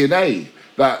our DNA?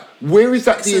 Like, where is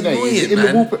that DNA? Annoying, is it in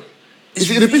the wallpaper? Is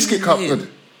it in the biscuit cupboard?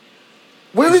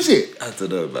 Where is it? I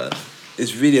don't know, man.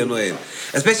 It's really annoying.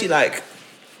 Especially,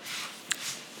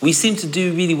 we seem to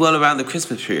do really well around the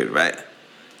Christmas period, right?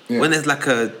 Yeah. When there's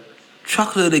a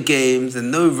truckload of games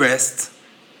and no rest.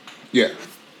 Yeah.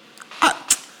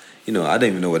 I don't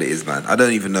even know what it is, man. I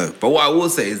don't even know. But what I will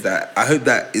say is that I hope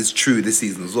that is true this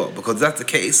season as well, because if that's the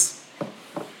case,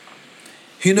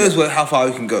 who knows how far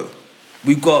we can go.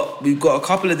 We've got a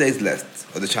couple of days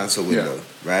left of the transfer window,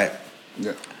 right?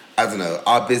 Yeah. I don't know.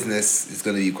 Our business is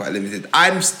going to be quite limited.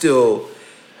 I'm still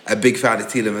a big fan of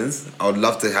Tielemans. I would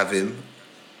love to have him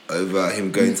over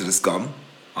him going to the scum.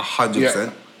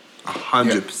 100%.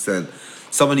 100%.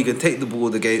 Someone who can take the ball,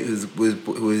 the game, with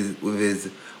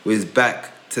his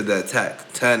back to the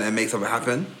attack, turn and make something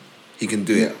happen. He can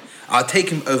do it. I'll take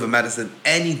him over Maddison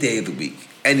any day of the week.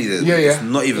 Any day of the week. It's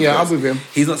not even close. I'm with him.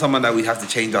 He's not someone that we have to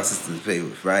change our system to play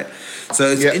with, right? So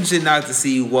it's interesting now to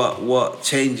see what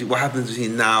happens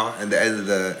between now and the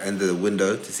end of the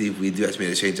window, to see if we do actually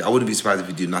make a change. I wouldn't be surprised if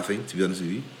we do nothing, to be honest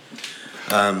with you.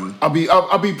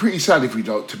 I'll be pretty sad if we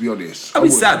don't, to be honest. I'll be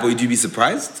sad, but would you be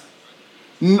surprised?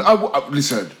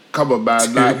 Listen, come on,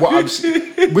 man. Like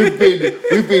we've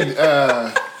been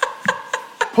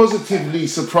positively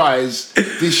surprised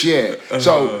this year.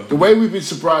 So the way we've been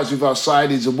surprised with our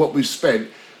signings and what we've spent,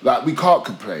 like we can't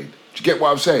complain. Do you get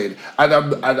what I'm saying? And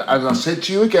I said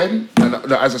to you again, and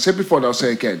as I said before, and I'll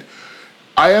say again,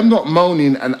 I am not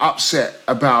moaning and upset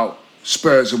about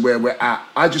Spurs and where we're at.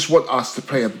 I just want us to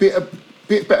play a bit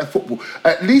better football.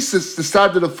 At least it's the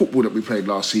standard of football that we played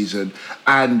last season.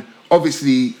 And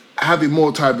obviously, having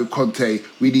more time with Conte,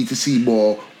 we need to see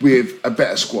more with a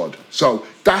better squad. So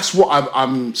that's what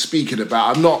I'm speaking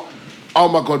about. I'm not, oh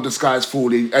my God, the sky's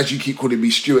falling, as you keep calling me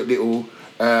Stuart Little.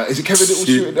 Is it Kevin Little?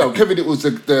 Stuart? No, Kevin Little's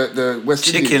the West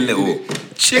Chicken Indian, Little.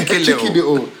 Chicken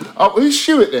Little. Oh, who's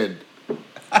Stuart then?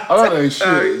 I don't know who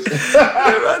Stuart is.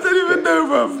 I don't even know,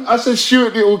 bro. I said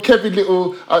Stuart Little, Kevin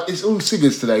Little. It's all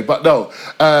singers today, but no.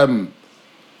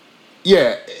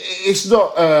 Yeah, it's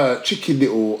not Chicken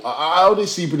Little. I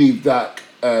honestly believe that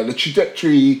the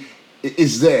trajectory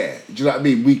is there. Do you know what I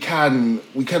mean? We can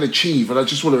achieve, and I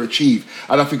just want to achieve.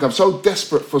 And I think I'm so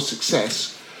desperate for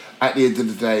success at the end of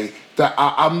the day that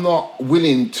I'm not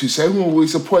willing to say, oh,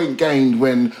 it's a point gained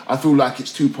when I feel like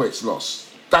it's 2 points lost.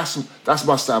 That's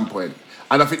my standpoint.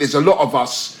 And I think there's a lot of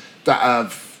us that are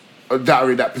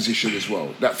in that position as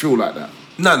well, that feel like that.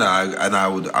 No, I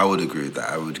would agree with that.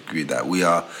 I would agree that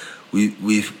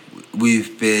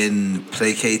we've been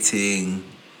placating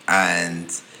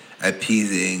and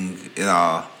appeasing in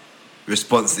our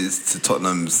responses to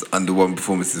Tottenham's under-one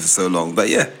performances for so long. But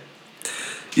yeah,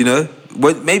 you know,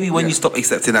 when you stop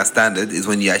accepting that standard is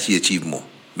when you actually achieve more.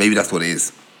 Maybe that's what it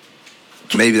is.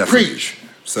 Maybe that's Preach.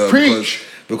 So Preach.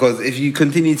 Because if you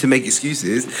continue to make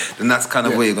excuses, then that's kind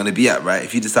of where you're going to be at, right?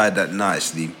 If you decide that,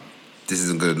 actually, this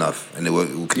isn't good enough, and it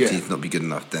will continue to not be good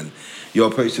enough, then your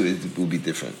approach to it will be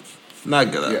different. No, I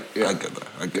get that. I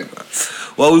get that.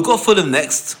 Well, we've got Fulham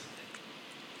next.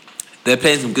 They're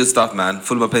playing some good stuff, man.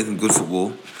 Fulham are playing some good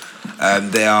football.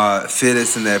 They are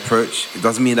fearless in their approach. It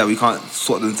doesn't mean that we can't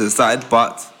sort them to the side,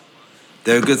 but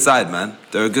they're a good side, man.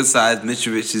 They're a good side.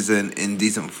 Mitrovic is in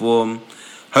decent form.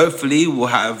 Hopefully, we'll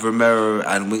have Romero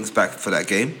and Winks back for that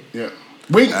game. Yeah.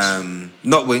 Winks?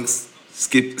 Not Winks.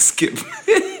 Skip.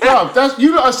 Bro,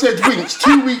 you lot have said Winks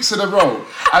 2 weeks in a row.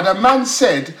 And a man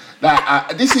said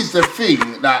that this is the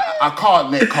thing that I can't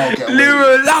let Carl get away with.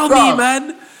 Lero, allow me,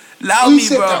 man. He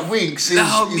said that Winks is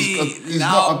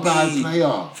not a bad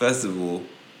player. First of all.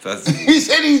 He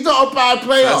said he's not a bad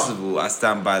player. First of all, I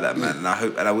stand by that, man. And I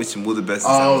hope and I wish him all the best.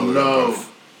 Oh, no.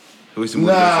 I wish him all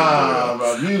the best.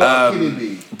 Bro, you lot kidding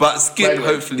me. But Skip,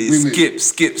 hopefully, Skip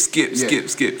is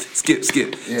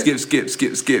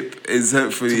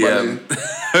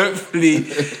hopefully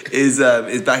is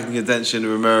back in contention.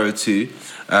 Romero too.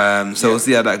 So we'll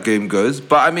see how that game goes.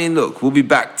 But I mean, look, we'll be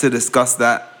back to discuss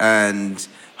that and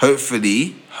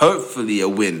hopefully a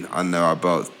win under our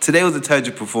belt. Today was a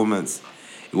turgid performance.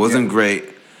 It wasn't great.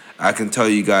 I can tell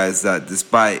you guys that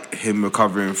despite him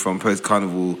recovering from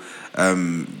post-carnival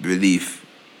relief,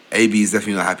 AB is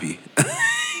definitely not happy.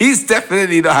 He's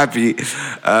definitely not happy.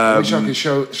 I wish I could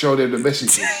show them the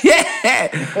messages.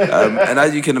 And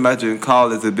as you can imagine,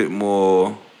 Carl is a bit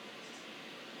more...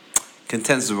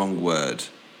 content's the wrong word.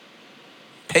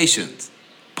 Patient.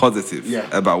 Positive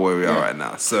about where we are right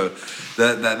now. So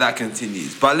that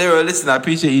continues. But Lero, listen, I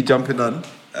appreciate you jumping on.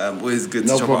 Always good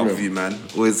to chop up with you, man.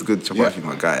 Always good to chop up with you,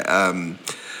 my guy.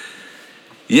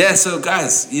 So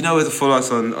guys, you know where to follow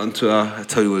us on Twitter. I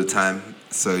tell you all the time.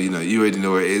 So, you know, you already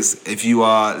know where it is. If you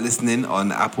are listening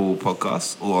on Apple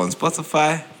Podcasts or on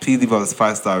Spotify, please leave us a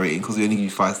 5-star rating because we only give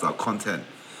you 5-star content.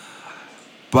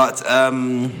 But,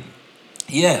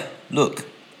 look,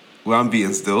 we're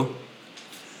unbeaten still.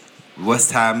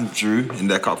 West Ham drew in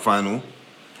their cup final.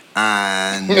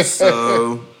 And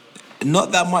so,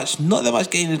 not that much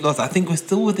gain is lost. I think we're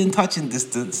still within touching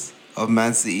distance of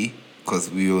Man City because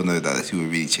we all know that that's who we're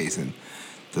really chasing.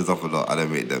 There's off a lot. I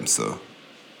don't rate them, so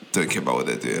don't care about what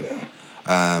they're doing.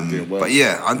 But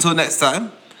yeah, until next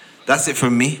time, that's it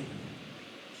from me.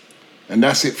 And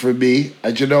that's it from me.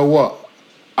 And you know what?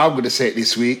 I'm going to say it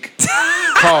this week.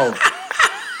 Carl,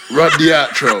 run the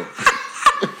outro.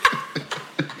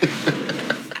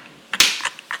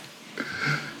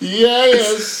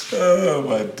 Yes. Oh,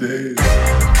 my days.